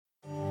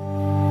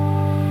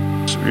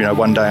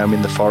one day I'm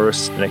in the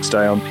forest, the next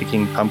day I'm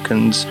picking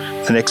pumpkins,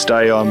 the next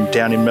day I'm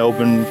down in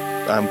Melbourne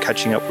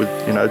catching up with,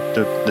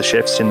 the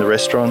chefs in the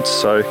restaurants.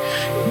 So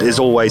there's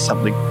always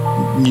something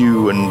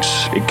new and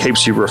it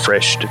keeps you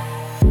refreshed.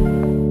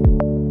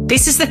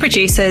 This is The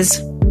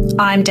Producers.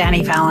 I'm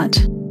Danny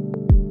Vallant.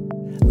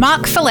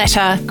 Mark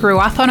Foletta grew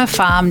up on a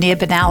farm near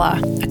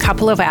Benalla, a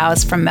couple of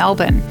hours from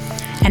Melbourne,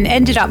 and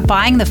ended up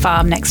buying the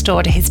farm next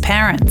door to his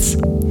parents.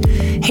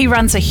 He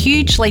runs a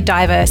hugely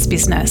diverse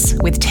business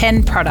with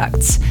 10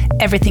 products,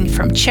 everything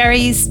from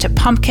cherries to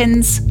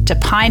pumpkins to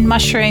pine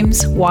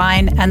mushrooms,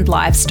 wine and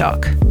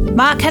livestock.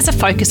 Mark has a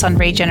focus on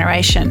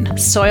regeneration,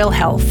 soil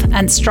health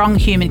and strong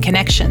human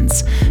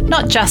connections,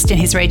 not just in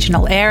his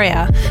regional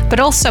area,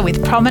 but also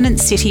with prominent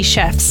city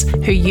chefs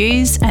who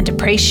use and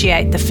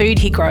appreciate the food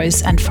he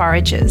grows and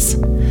forages.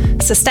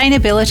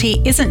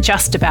 Sustainability isn't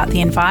just about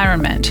the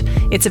environment,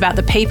 it's about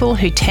the people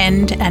who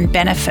tend and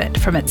benefit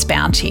from its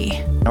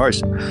bounty. No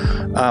worries.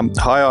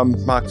 Hi,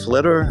 I'm Mark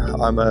Foletta.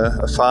 I'm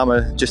a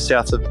farmer just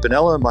south of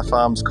Benalla. My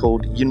farm's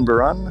called Yin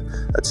Barun.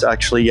 It's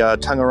actually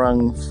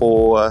Tungarung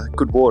for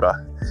good water.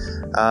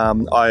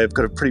 I've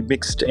got a pretty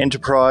mixed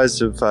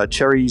enterprise of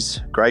cherries,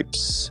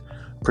 grapes,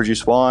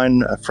 produce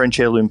wine, French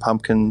heirloom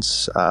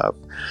pumpkins,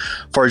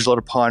 forage a lot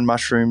of pine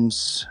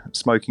mushrooms,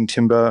 smoking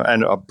timber,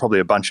 and probably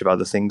a bunch of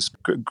other things.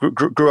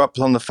 Grew up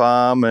on the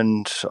farm,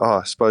 and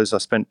I suppose I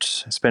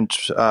spent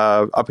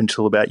up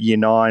until about year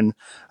 9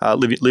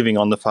 living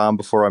on the farm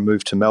before I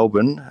moved to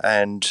Melbourne.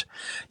 And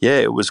yeah,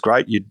 it was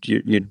great.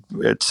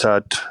 It's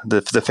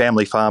the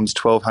family farm's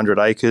 1,200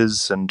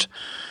 acres, and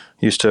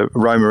used to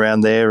roam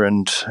around there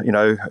and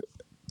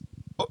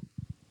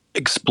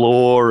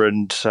explore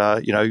and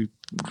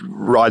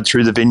ride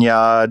through the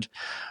vineyard,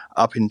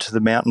 up into the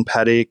mountain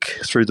paddock,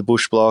 through the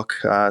bush block.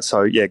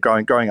 So yeah,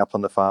 growing up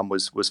on the farm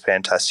was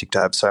fantastic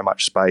to have so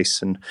much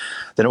space. And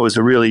then it was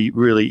a really,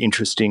 really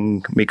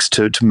interesting mix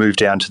to move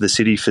down to the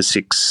city for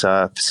 6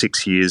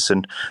 years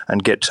and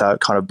get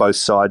kind of both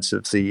sides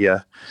of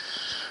the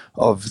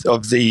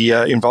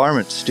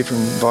environments,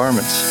 different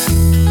environments.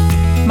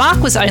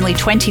 Mark was only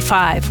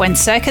 25 when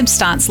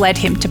circumstance led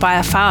him to buy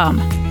a farm.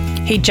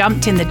 He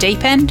jumped in the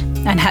deep end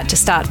and had to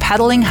start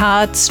paddling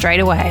hard straight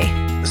away.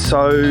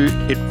 So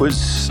it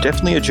was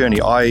definitely a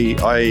journey.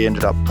 I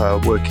ended up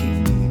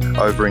working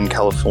over in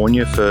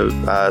California for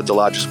the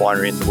largest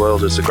winery in the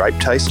world as a grape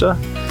taster.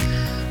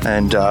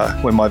 And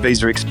when my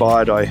visa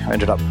expired, I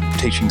ended up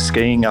teaching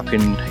skiing up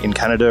in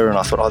Canada, and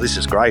I thought, this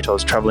is great. I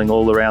was travelling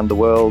all around the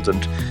world,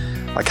 and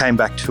I came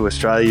back to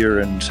Australia,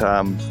 and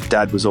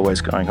Dad was always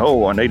going,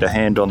 I need a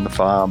hand on the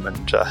farm.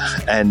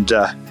 And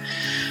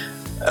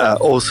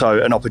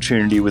also an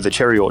opportunity with a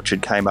cherry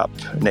orchard came up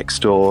next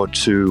door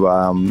to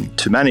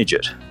manage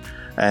it.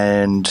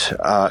 And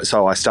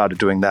so I started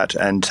doing that.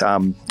 And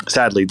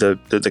sadly,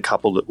 the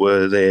couple that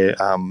were there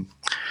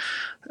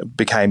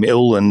became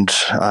ill, and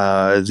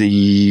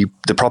the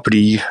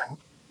property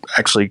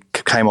actually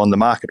came on the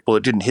market. Well,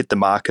 it didn't hit the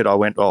market. I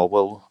went,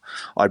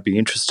 I'd be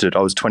interested.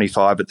 I was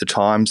 25 at the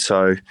time.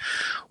 So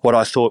what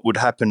I thought would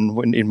happen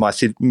in my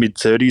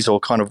mid-30s, or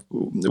kind of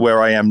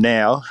where I am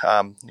now,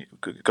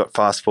 got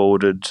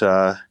fast-forwarded,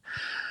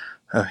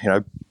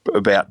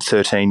 about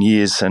 13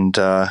 years. And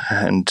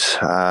I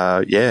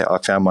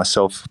found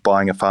myself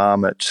buying a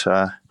farm at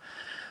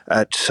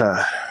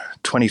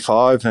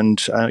 25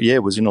 and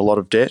was in a lot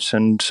of debt,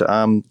 and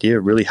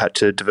really had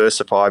to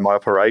diversify my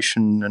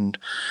operation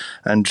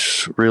and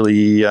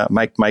really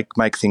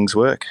make things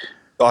work.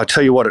 I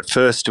tell you what, at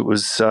first it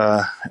was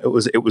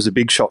a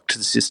big shock to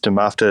the system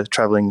after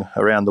travelling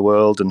around the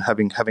world and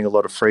having a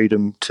lot of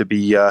freedom to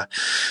be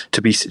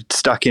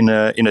stuck in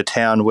a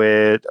town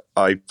where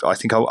I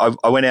think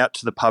I went out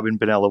to the pub in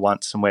Benalla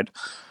once and went,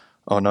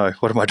 oh no,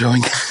 what am I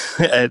doing?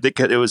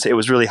 It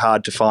was really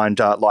hard to find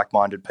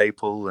like-minded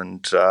people,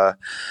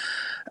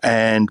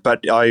 but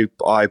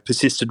I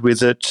persisted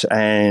with it,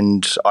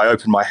 and I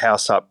opened my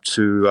house up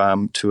to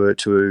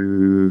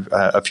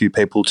a few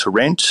people to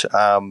rent,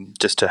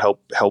 just to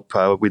help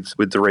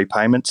with the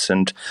repayments.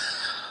 And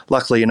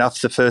luckily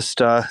enough, the first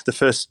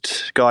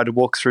guy to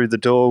walk through the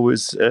door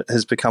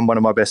has become one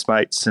of my best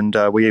mates, and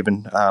we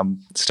even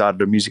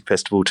started a music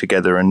festival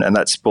together, and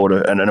that's brought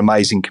an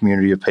amazing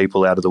community of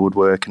people out of the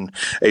woodwork, and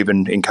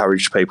even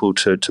encouraged people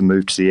to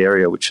move to the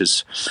area, which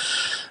is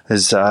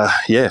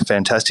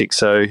fantastic.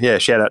 So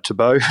shout out to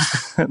Bo.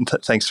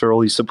 Thanks for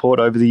all your support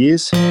over the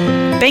years.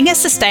 Being a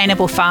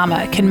sustainable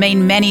farmer can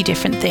mean many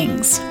different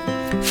things.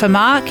 For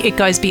Mark, it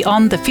goes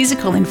beyond the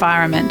physical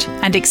environment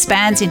and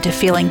expands into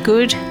feeling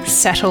good,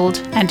 settled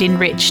and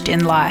enriched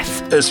in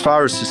life. As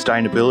far as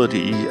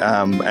sustainability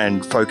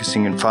and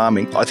focusing in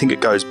farming, I think it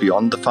goes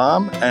beyond the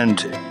farm,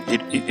 and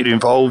it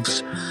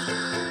involves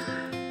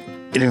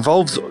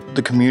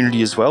the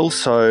community as well.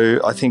 So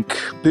I think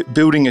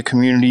building a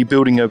community,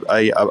 building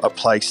a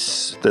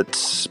place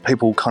that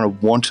people kind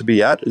of want to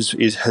be at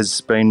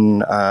has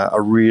been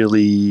a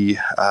really,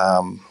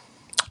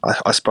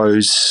 I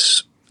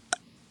suppose,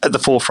 at the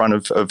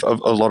forefront of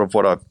a lot of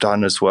what I've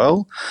done as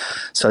well.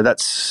 So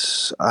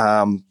that's,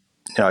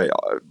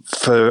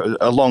 for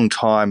a long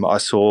time, I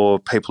saw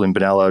people in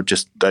Benalla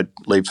they'd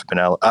leave for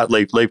Benalla,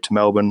 leave to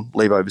Melbourne,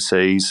 leave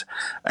overseas,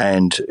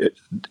 and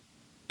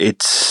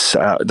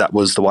that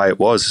was the way it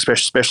was,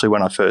 especially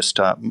when I first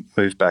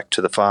moved back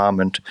to the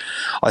farm. And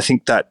I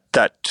think that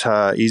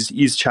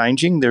is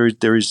changing. There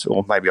is,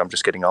 or maybe I'm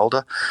just getting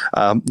older.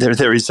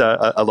 There is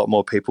a lot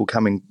more people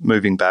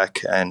moving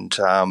back, and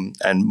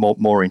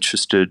more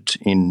interested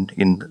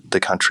in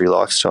the country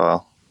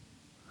lifestyle.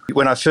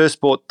 When I first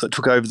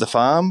took over the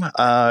farm,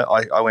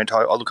 I went,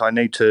 look, I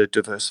need to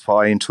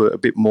diversify into a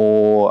bit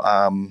more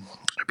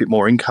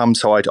income.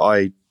 So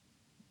I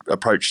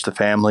approached the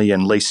family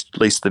and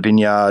leased the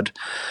vineyard,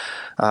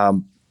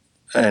 and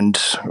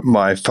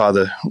my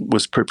father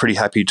was pretty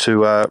happy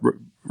to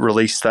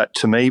release that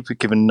to me,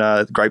 given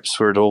the grapes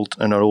were at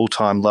an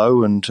all-time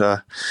low.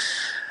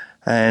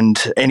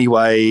 And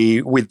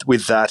anyway,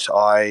 with that,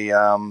 I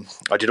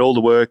did all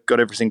the work, got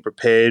everything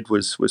prepared,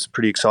 was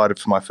pretty excited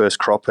for my first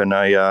crop, and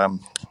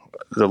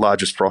the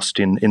largest frost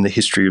in the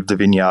history of the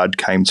vineyard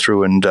came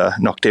through and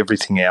knocked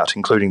everything out,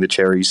 including the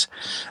cherries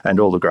and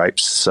all the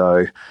grapes.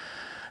 So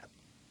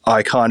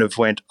I kind of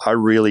went, I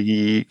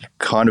really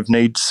kind of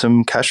need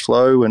some cash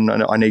flow, and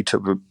I need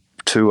to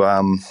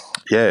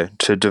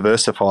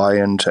diversify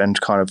and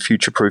kind of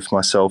future-proof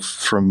myself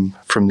from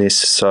this.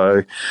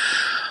 So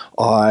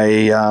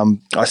I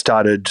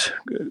started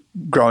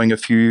growing a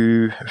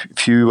few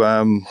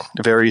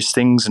various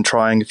things and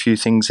trying a few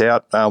things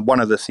out. One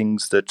of the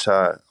things that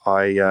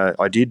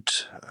I did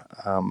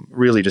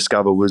really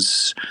discover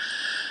was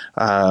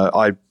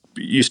I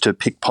used to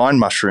pick pine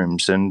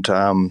mushrooms, and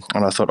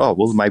I thought, oh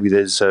well, maybe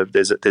there's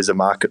a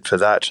market for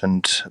that,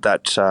 and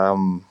that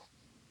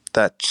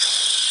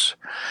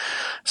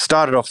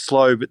started off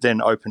slow, but then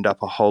opened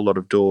up a whole lot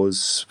of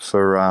doors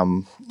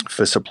for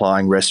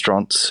supplying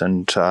restaurants,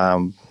 and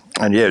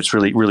yeah, it's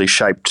really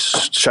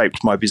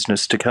shaped my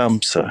business to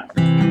come. So.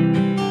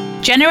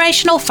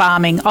 Generational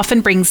farming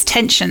often brings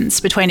tensions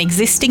between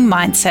existing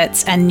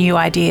mindsets and new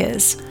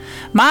ideas.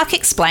 Mark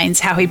explains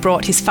how he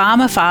brought his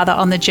farmer father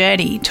on the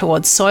journey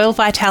towards soil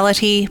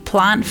vitality,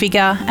 plant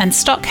vigour and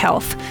stock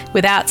health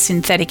without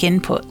synthetic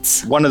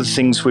inputs. One of the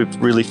things we've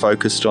really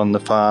focused on the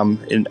farm,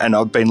 and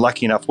I've been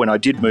lucky enough when I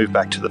did move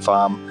back to the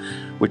farm,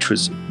 which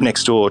was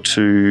next door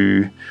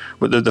to,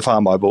 the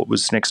farm I bought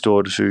was next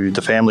door to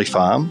the family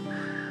farm.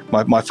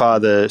 My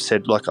father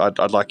said, like,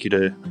 I'd like you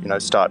to,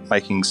 start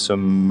making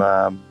some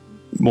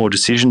more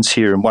decisions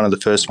here. And one of the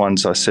first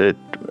ones I said,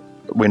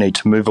 we need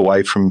to move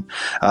away from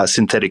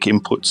synthetic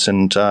inputs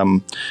and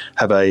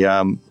have a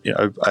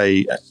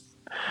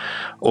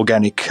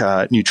organic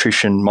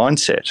nutrition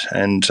mindset.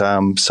 And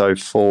so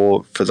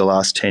for the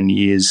last 10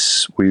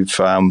 years, we've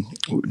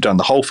done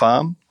the whole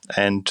farm,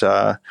 and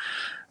so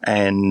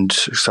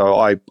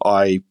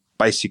I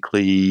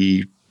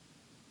basically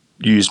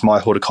used my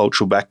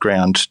horticultural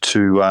background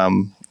to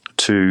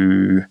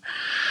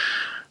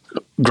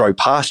grow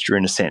pasture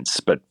in a sense,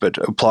 but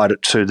applied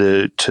it to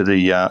the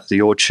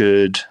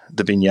orchard,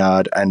 the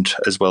vineyard, and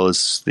as well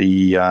as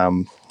the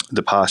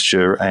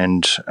pasture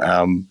and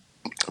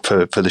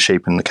for the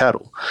sheep and the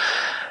cattle.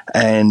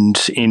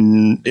 And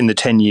in the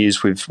 10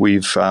 years, we've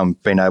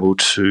been able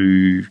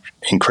to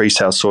increase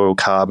our soil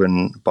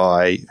carbon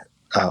by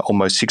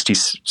almost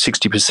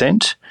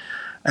 60%,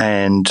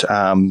 and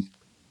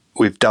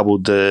we've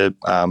doubled the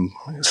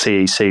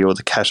CEC, or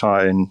the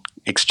cation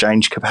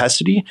exchange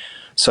capacity.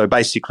 So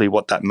basically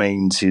what that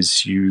means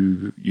is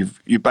you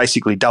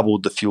basically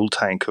doubled the fuel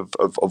tank of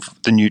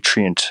the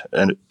nutrient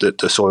that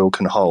the soil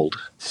can hold.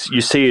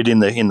 You see it in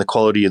the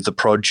quality of the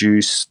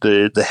produce,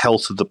 the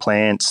health of the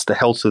plants, the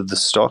health of the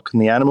stock and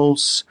the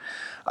animals.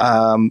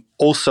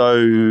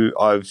 Also,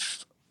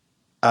 I've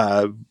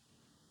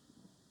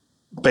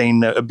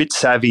been a bit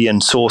savvy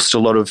and sourced a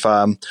lot of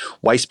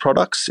waste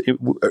products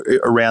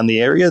around the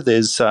area.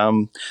 There's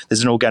an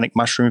organic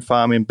mushroom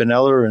farm in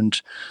Benalla,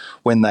 and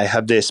when they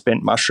have their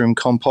spent mushroom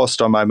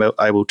compost, I'm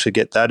able to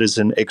get that as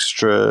an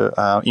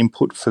extra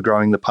input for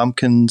growing the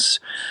pumpkins.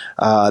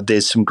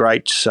 There's some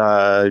great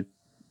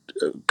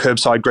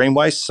curbside green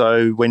waste.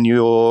 So when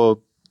you're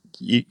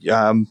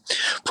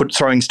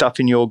throwing stuff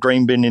in your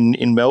green bin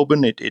in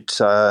Melbourne, it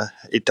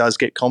does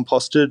get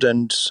composted,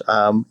 and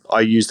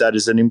I use that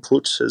as an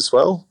input as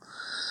well.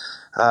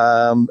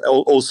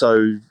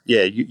 Also,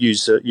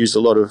 use a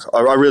lot of.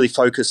 I really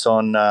focus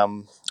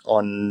on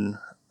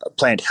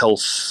plant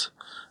health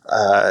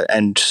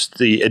and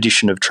the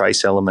addition of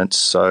trace elements.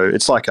 So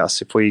it's like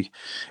us. If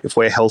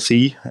we're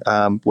healthy,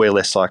 we're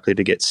less likely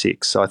to get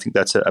sick. So I think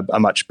that's a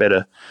much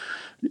better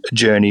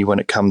journey when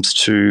it comes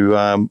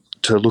to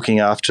looking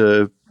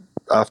after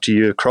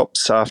your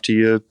crops, after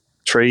your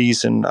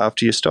trees, and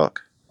after your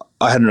stock.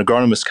 I had an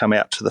agronomist come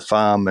out to the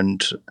farm,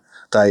 and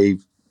they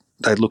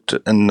looked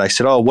at and they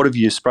said, "Oh, what have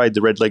you sprayed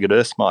the red-legged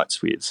earth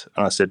mites with?"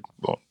 And I said,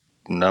 "Well,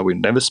 no, we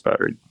never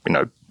sprayed.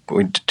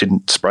 We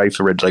didn't spray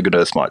for red-legged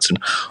earth mites." And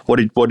what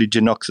did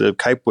you knock the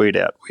capeweed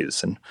out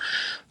with? And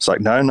it's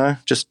like, no,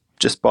 just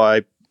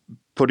by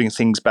putting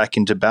things back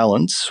into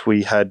balance,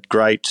 we had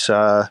great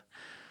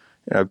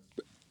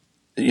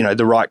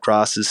the right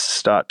grasses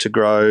start to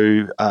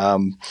grow.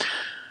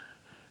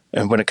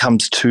 And when it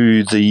comes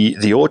to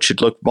the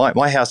orchard, look,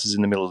 my house is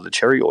in the middle of the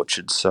cherry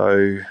orchard,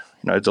 so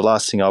the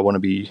last thing I want to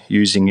be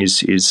using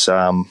is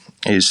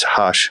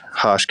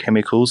harsh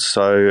chemicals.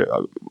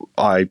 So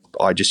I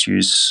just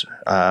use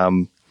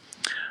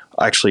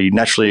actually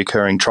naturally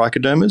occurring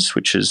trichodermas,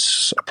 which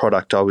is a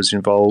product I was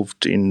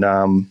involved in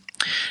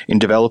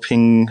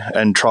developing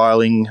and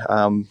trialing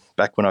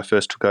back when I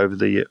first took over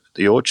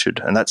the orchard,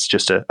 and that's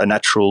just a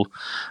natural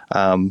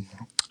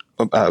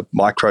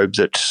microbe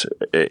that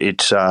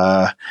it's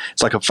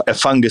like a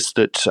fungus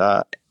that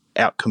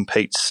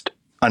outcompetes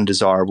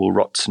undesirable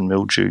rots and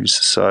mildews.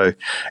 So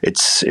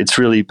it's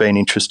really been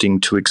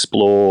interesting to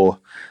explore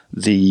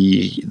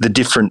the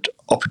different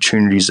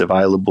opportunities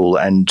available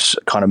and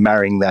kind of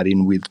marrying that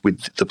in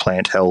with the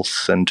plant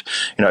health. And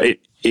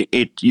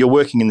you're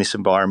working in this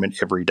environment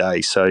every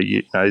day, so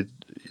the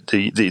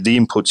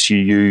inputs you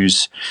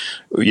use,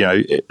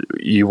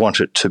 you want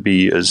it to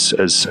be as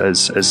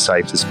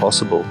safe as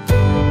possible.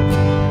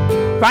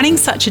 Running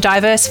such a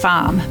diverse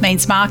farm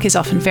means Mark is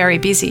often very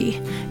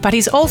busy, but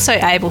he's also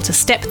able to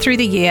step through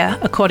the year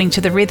according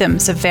to the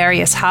rhythms of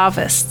various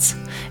harvests.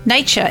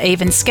 Nature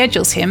even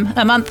schedules him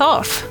a month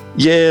off.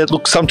 Yeah,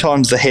 look,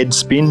 sometimes the head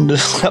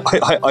spins.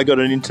 I got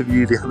an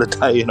interview the other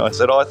day and I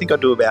said, I think I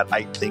do about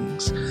 8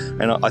 things,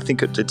 and I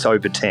think it's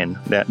over 10.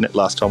 Now,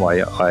 last time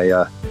I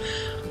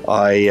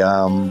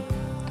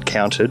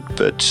counted,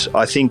 but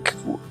I think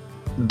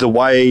the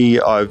way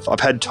I've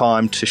had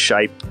time to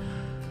shape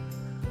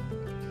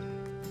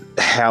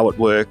how it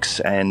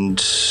works, and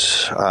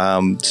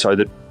so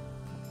that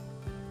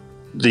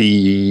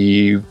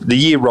the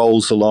year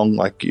rolls along.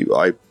 Like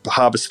I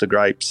harvest the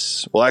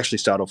grapes. Well, I actually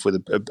start off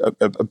with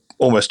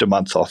almost a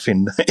month off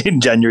in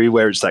January,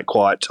 where it's that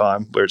quiet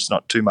time where it's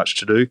not too much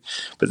to do.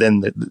 But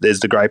then there's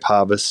the grape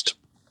harvest.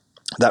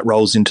 That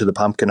rolls into the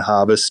pumpkin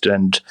harvest,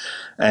 and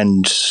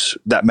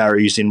that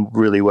marries in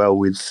really well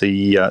with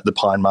the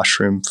pine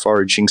mushroom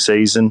foraging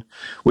season,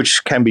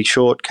 which can be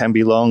short, can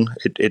be long.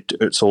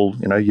 It's all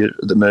you're at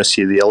the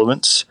mercy of the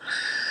elements.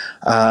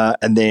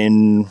 And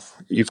then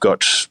you've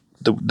got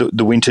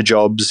the winter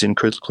jobs,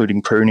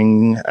 including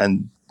pruning,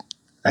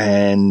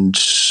 and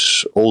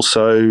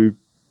also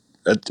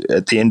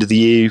at the end of the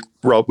year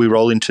we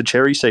roll into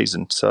cherry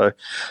season. So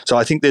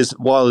I think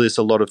while there's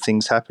a lot of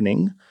things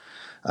happening,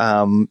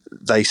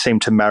 they seem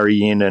to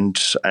marry in, and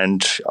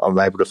I'm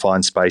able to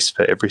find space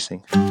for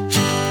everything.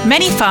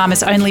 Many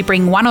farmers only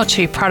bring 1 or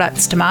 2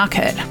 products to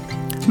market.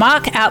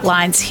 Mark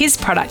outlines his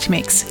product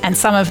mix and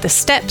some of the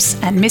steps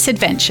and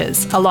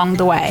misadventures along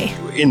the way.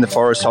 In the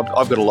forest,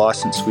 I've got a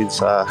licence with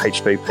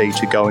HBP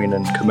to go in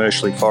and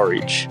commercially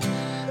forage,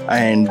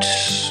 and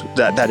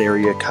that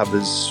area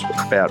covers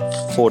about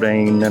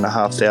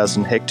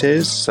 14,500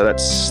 hectares, so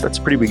that's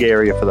a pretty big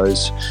area for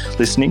those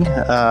listening.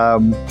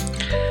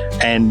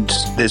 And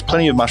there's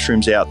plenty of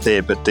mushrooms out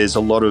there, but there's a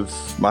lot of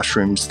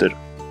mushrooms that,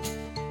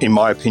 in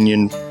my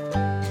opinion,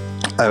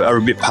 are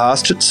a bit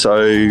past it.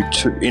 So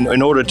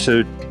in order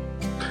to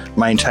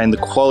maintain the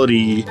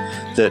quality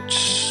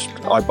that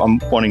I'm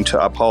wanting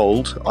to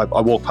uphold,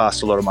 I walk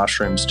past a lot of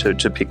mushrooms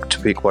to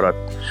pick what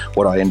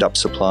I end up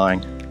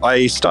supplying.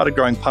 I started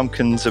growing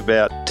pumpkins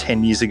about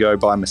 10 years ago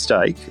by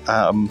mistake.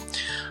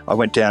 I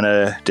went down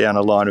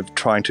a line of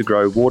trying to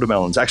grow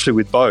watermelons, actually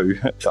with Bo,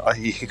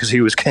 because he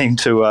was keen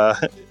to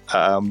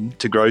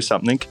grow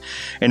something.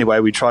 Anyway,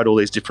 we tried all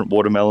these different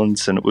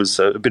watermelons, and it was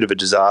a bit of a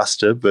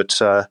disaster, but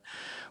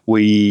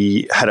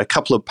we had a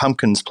couple of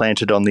pumpkins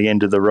planted on the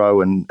end of the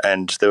row, and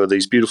there were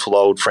these beautiful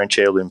old French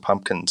heirloom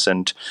pumpkins,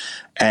 and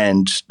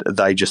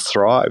they just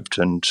thrived.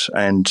 And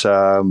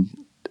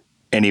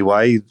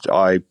anyway,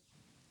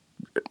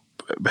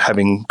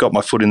 having got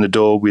my foot in the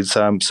door with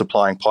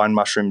supplying pine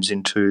mushrooms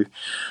into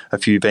a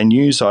few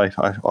venues, I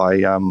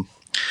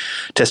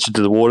tested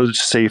the water to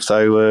see if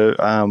they were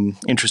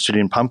interested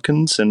in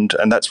pumpkins, and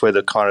that's where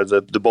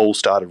the ball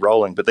started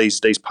rolling. But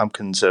these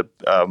pumpkins are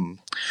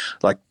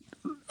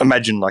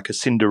imagine like a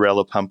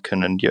Cinderella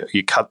pumpkin, and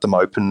you cut them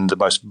open, the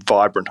most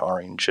vibrant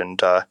orange,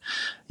 and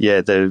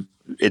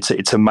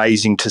it's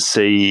amazing to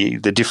see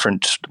the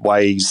different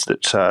ways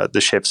that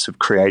the chefs have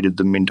created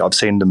them. I've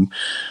seen them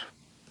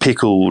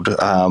pickled,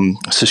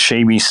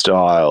 sashimi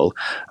style,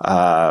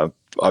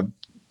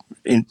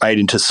 made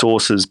into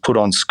sauces, put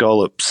on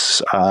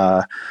scallops,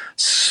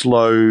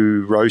 slow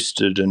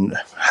roasted and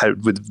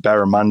had with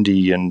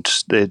barramundi, and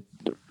they're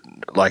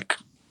like,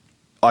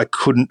 I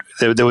couldn't.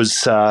 There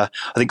was, I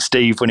think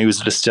Steve, when he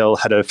was at Estelle,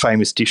 had a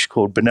famous dish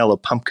called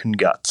Benella pumpkin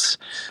guts,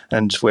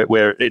 and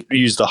where it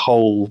used the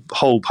whole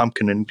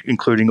pumpkin,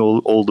 including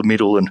all the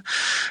middle, and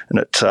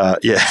it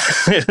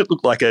it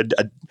looked like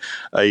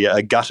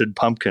a gutted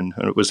pumpkin,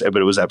 but it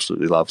was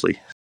absolutely lovely.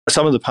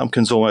 Some of the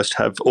pumpkins almost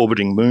have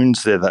orbiting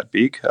moons. They're that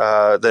big.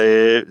 I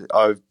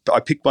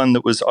picked one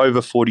that was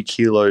over 40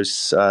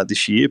 kilos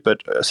this year,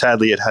 but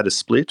sadly it had a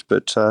split.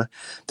 But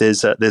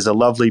there's a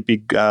lovely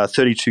big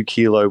 32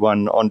 kilo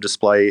one on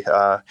display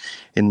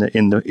in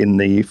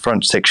the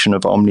front section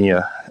of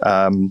Omnia.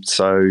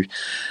 So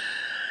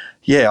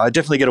Yeah, I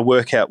definitely get a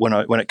workout when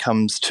it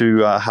comes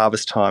to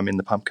harvest time in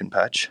the pumpkin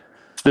patch.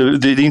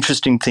 The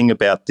interesting thing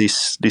about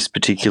this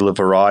particular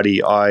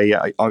variety,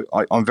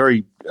 I'm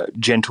very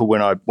gentle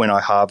when I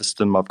harvest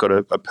them. I've got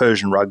a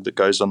Persian rug that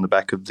goes on the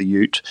back of the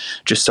ute,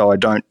 just so I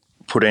don't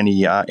put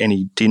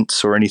any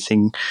dints or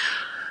anything.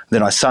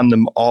 Then I sun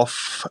them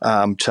off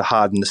to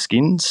harden the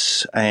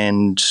skins,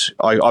 and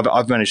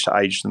I've managed to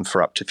age them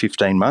for up to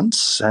 15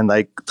 months, and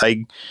they're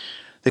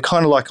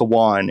kind of like a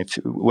wine.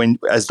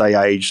 As they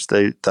age,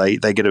 they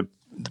get a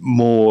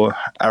more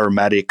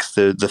aromatic.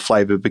 The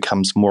flavour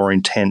becomes more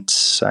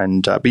intense,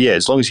 and but yeah,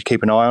 as long as you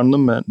keep an eye on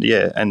them,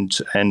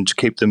 and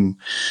keep them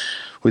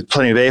with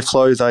plenty of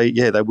airflow,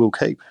 they will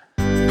keep.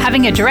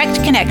 Having a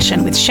direct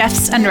connection with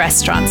chefs and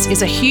restaurants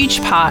is a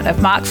huge part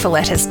of Mark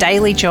Foletta's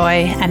daily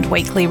joy and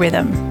weekly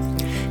rhythm.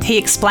 He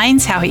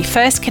explains how he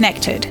first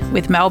connected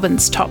with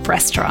Melbourne's top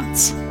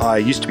restaurants. I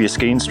used to be a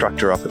ski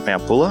instructor up at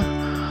Mount Buller.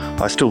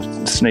 I still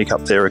sneak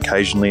up there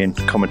occasionally and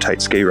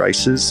commentate ski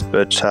races,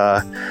 but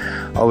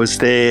I was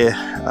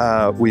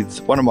there with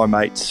one of my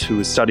mates who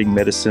was studying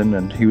medicine,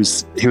 and he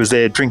was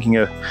there drinking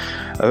a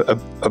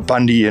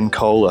Bundy and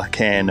Cola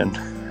can,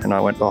 and I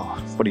went, "Oh,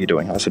 what are you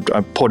doing?" I said,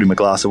 I poured him a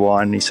glass of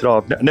wine, and he said, "Oh,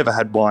 I've never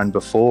had wine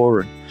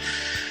before,"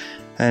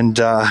 and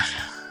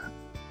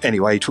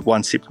anyway, he took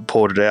one sip and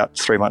poured it out.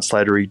 3 months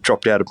later, he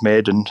dropped out of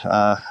med, and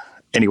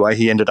anyway,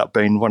 he ended up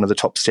being one of the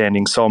top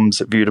standing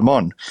somms at Vue de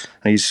Mon,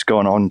 and he's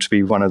gone on to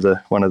be one of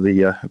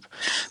the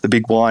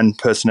big wine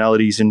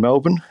personalities in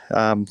Melbourne.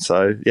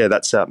 So yeah,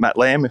 that's Matt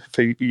Lamb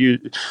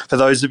for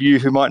those of you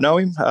who might know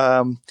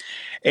him.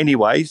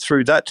 Anyway,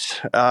 through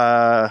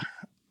that,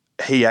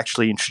 he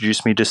actually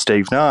introduced me to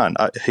Steve Nahn.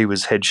 He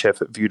was head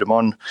chef at Vue de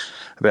Mon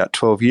about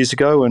 12 years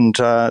ago, and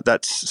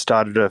that's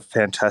started a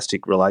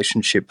fantastic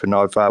relationship. And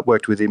I've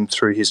worked with him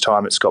through his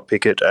time at Scott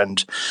Pickett,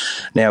 and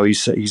now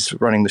he's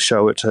running the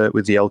show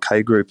with the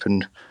LK Group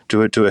and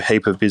do a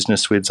heap of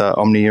business with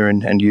Omnia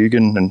and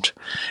Eugen. And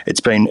it's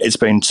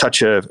been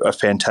such a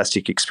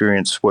fantastic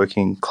experience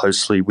working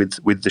closely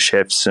with the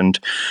chefs and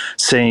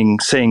seeing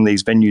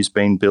these venues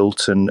being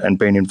built and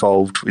being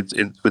involved with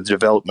the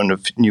development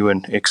of new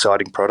and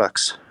exciting products.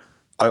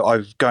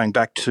 I'm going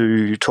back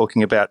to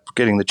talking about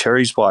getting the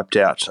cherries wiped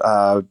out.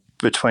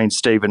 Between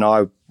Steve and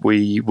I,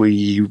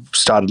 we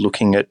started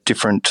looking at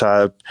different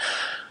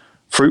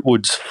fruit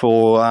woods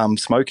for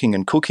smoking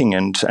and cooking,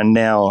 and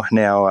now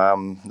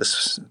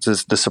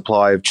the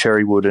supply of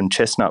cherry wood and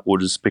chestnut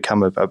wood has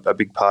become a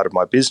big part of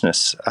my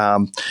business.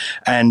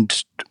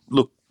 And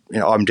look,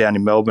 I'm down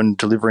in Melbourne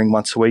delivering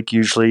once a week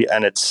usually,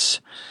 and it's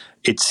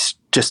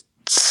just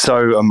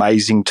so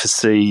amazing to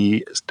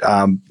see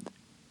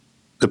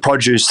the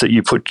produce that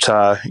you put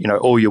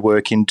all your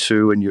work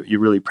into, and you're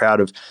really proud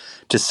of,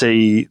 to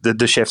see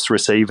the chefs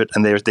receive it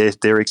and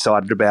they're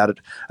excited about it,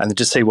 and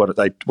to see what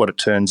it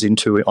turns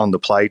into on the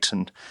plate,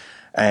 and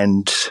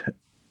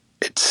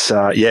it's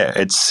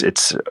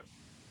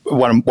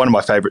one of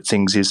my favourite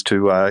things is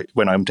to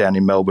when I'm down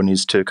in Melbourne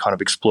is to kind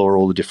of explore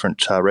all the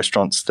different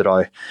restaurants that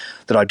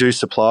I do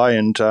supply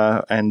and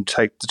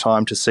take the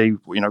time to see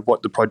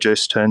what the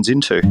produce turns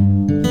into.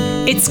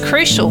 It's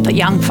crucial that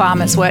young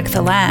farmers work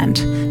the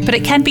land, but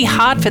it can be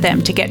hard for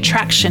them to get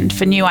traction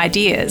for new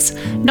ideas,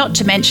 not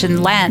to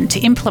mention land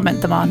to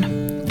implement them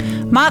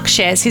on. Mark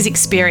shares his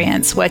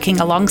experience working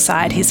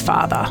alongside his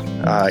father.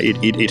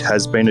 It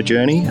has been a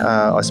journey.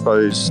 I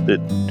suppose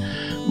that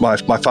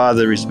my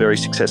father is a very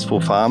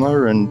successful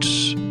farmer, and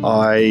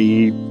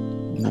I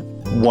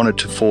wanted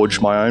to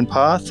forge my own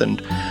path,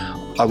 and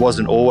I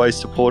wasn't always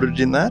supported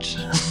in that.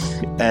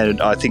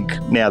 And I think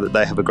now that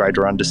they have a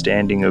greater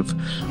understanding of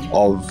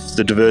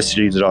the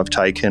diversity that I've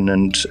taken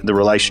and the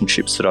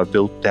relationships that I've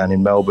built down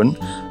in Melbourne,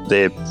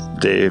 they've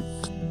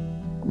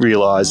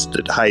realised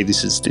that, hey,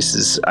 this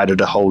has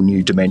added a whole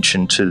new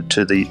dimension to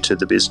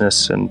the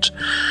business. And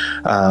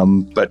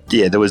but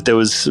yeah, there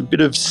was a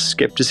bit of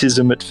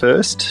scepticism at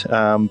first,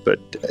 but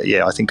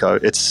yeah, I think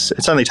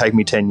it's only taken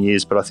me 10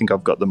 years, but I think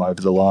I've got them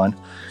over the line.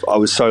 I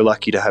was so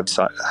lucky to have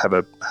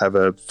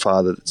a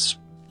father that's,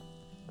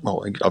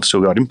 well, I've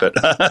still got him, but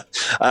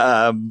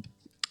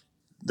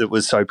that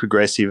was so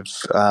progressive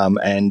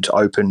and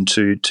open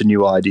to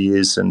new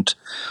ideas. And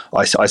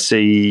I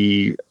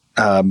see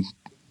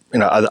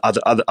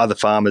other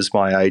farmers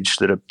my age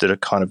that are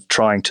kind of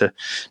trying to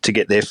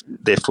get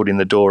their foot in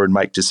the door and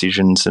make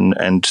decisions,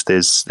 and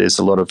there's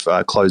a lot of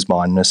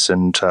closed-mindedness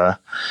and a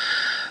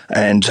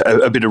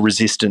bit of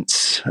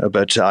resistance.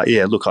 But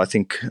yeah, look, I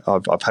think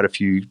I've had a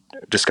few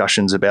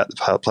discussions about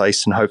the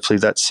place, and hopefully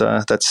that's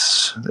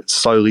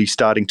slowly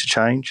starting to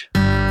change.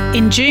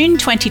 In June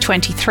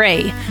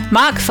 2023,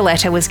 Mark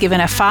Foletta was given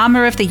a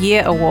Farmer of the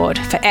Year award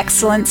for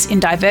excellence in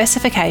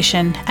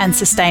diversification and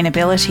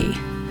sustainability.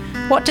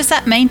 What does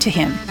that mean to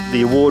him?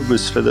 The award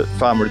was for the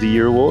Farmer of the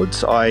Year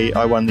awards.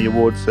 I won the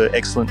award for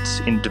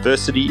excellence in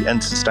diversity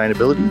and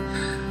sustainability.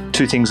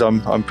 Two things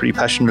I'm pretty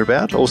passionate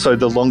about. Also,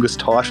 the longest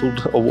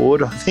titled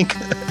award, I think.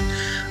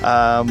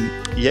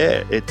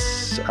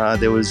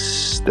 There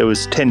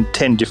was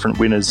 10 different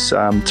winners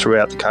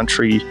throughout the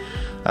country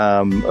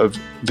of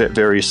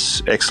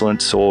various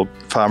excellence or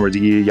Farmer of the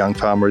Year, Young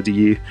Farmer of the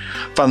Year.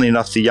 Funnily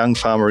enough, the Young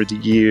Farmer of the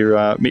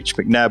Year, Mitch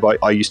McNabb,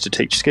 I used to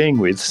teach skiing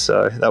with,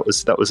 so that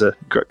was a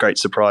great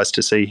surprise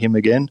to see him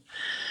again.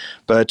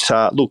 But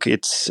look,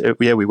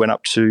 we went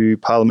up to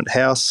Parliament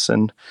House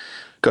and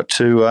got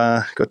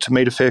to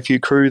meet a fair few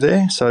crew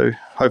there. So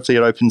hopefully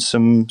it opens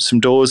some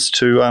doors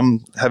to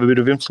have a bit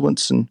of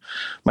influence and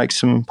make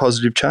some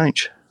positive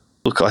change.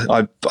 Look,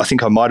 I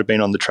think I might have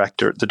been on the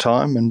tractor at the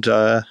time, and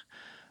I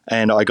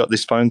got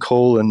this phone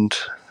call, and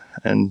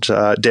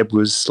Deb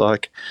was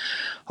like,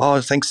 "Oh,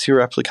 thanks for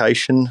your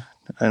application."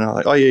 And I'm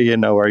like, "Oh yeah,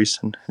 no worries."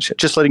 And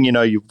just letting you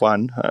know you've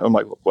won. I'm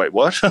like, "Wait,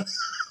 what?"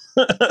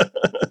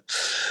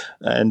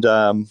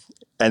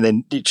 And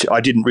then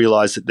I didn't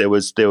realise that there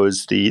was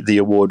the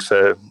award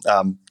for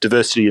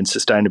diversity and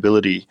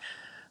sustainability,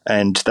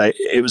 and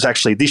it was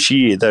actually this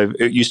year.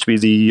 It used to be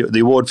the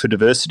award for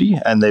diversity,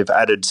 and they've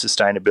added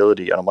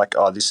sustainability. And I'm like,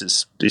 oh, this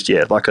is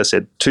like I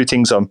said, two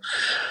things I'm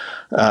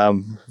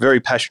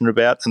very passionate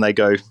about, and they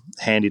go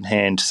hand in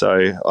hand.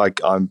 So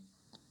I'm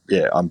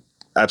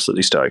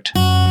absolutely stoked.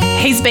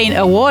 He's been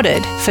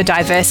awarded for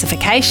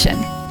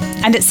diversification,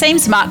 and it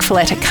seems Mark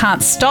Foletta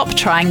can't stop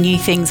trying new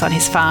things on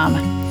his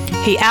farm.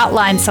 He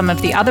outlined some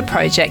of the other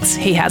projects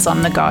he has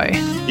on the go.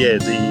 Yeah,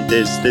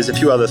 there's a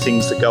few other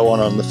things that go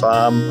on the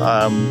farm.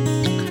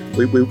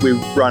 We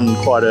run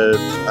quite a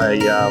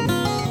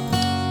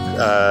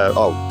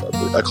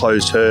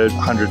closed herd,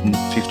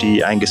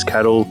 150 Angus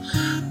cattle,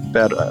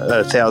 about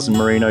 1,000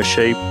 merino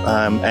sheep,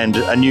 and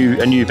a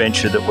new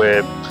venture that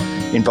we're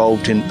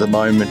involved in at the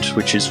moment,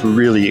 which is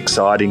really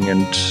exciting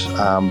and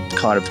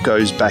kind of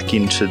goes back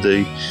into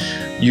the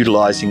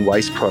utilising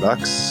waste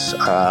products,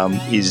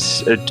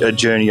 is a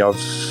journey I've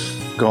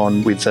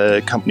gone with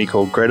a company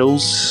called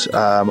Gretel's.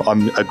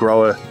 I'm a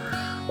grower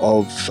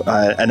of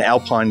an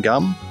alpine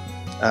gum,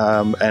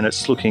 and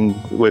it's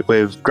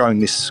we're growing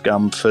this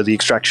gum for the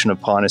extraction of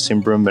Pinus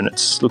imbrum, and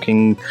it's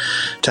looking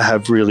to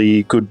have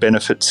really good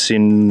benefits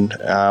in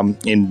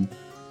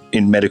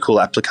medical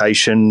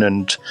application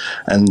and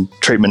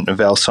treatment of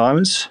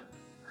Alzheimer's,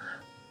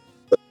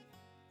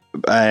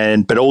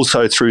 but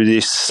also through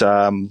this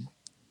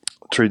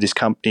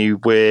company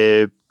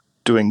we're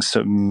doing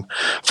some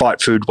fight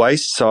food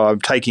waste. So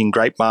I'm taking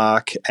grape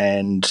mark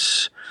and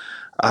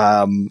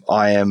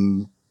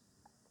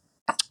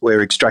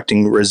we're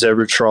extracting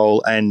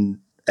resveratrol and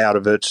out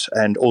of it,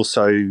 and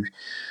also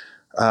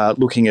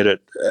looking at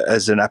it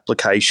as an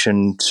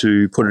application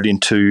to put it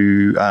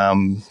into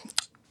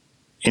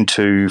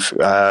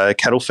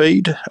cattle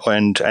feed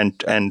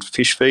and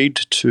fish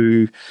feed,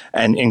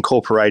 and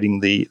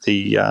incorporating the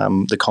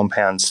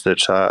compounds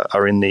that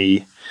are in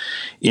the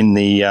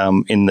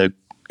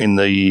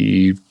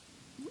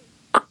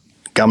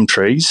gum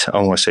trees. I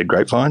almost said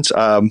grapevines.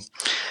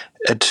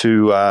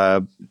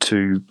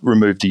 To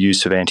remove the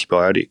use of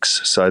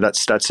antibiotics. So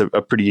that's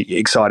a pretty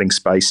exciting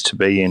space to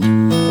be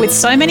in. With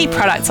so many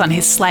products on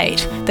his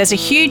slate, there's a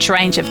huge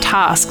range of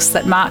tasks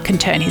that Mark can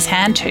turn his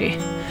hand to.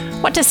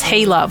 What does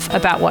he love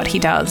about what he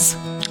does?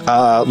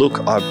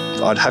 Look,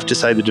 I'd have to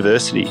say the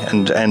diversity,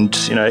 and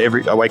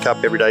I wake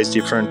up, every day is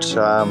different.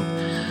 I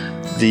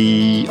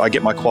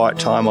get my quiet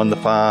time on the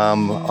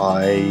farm.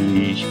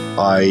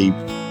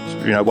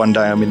 One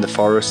day I'm in the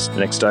forest,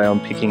 the next day I'm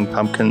picking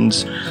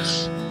pumpkins,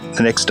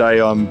 the next day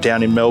I'm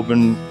down in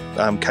Melbourne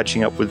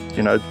catching up with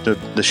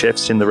the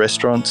chefs in the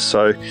restaurants.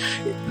 So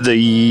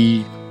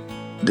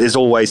there's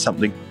always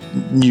something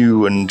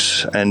new, and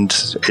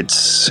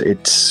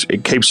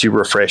it keeps you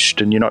refreshed,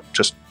 and you're not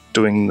just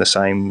doing the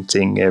same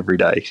thing every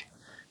day.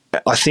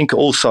 I think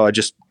also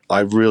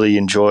I really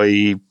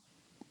enjoy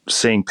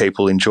seeing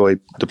people enjoy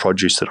the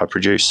produce that I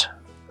produce.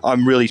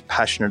 I'm really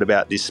passionate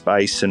about this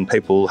space and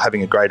people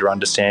having a greater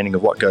understanding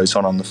of what goes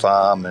on the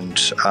farm,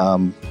 and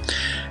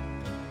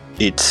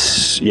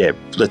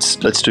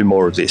let's do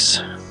more of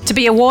this. To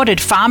be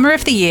awarded Farmer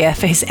of the Year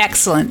for his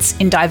excellence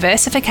in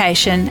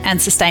diversification and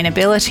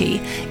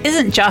sustainability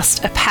isn't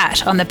just a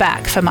pat on the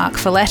back for Mark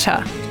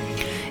Foletta.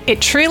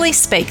 It truly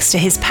speaks to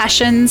his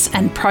passions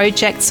and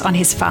projects on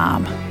his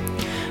farm.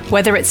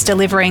 Whether it's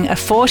delivering a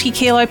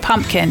 40-kilo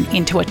pumpkin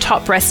into a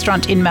top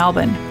restaurant in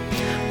Melbourne,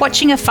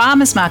 watching a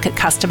farmers market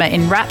customer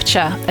in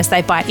rapture as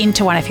they bite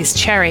into one of his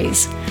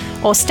cherries,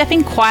 or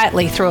stepping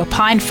quietly through a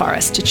pine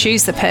forest to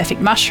choose the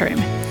perfect mushroom,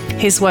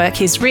 his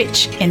work is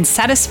rich in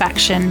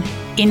satisfaction,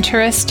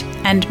 interest,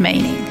 and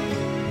meaning.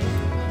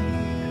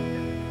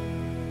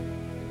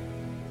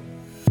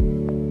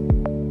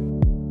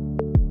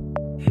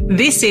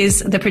 This is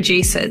The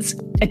Producers,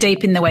 a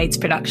Deep in the Weeds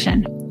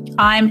production.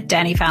 I'm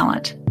Danny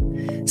Valent.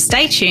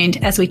 Stay tuned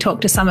as we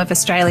talk to some of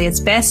Australia's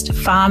best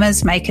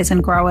farmers, makers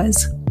and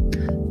growers.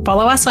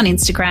 Follow us on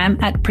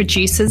Instagram at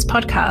Producers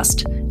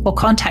Podcast, or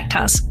contact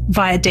us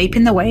via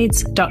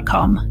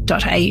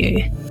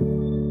deepintheweeds.com.au.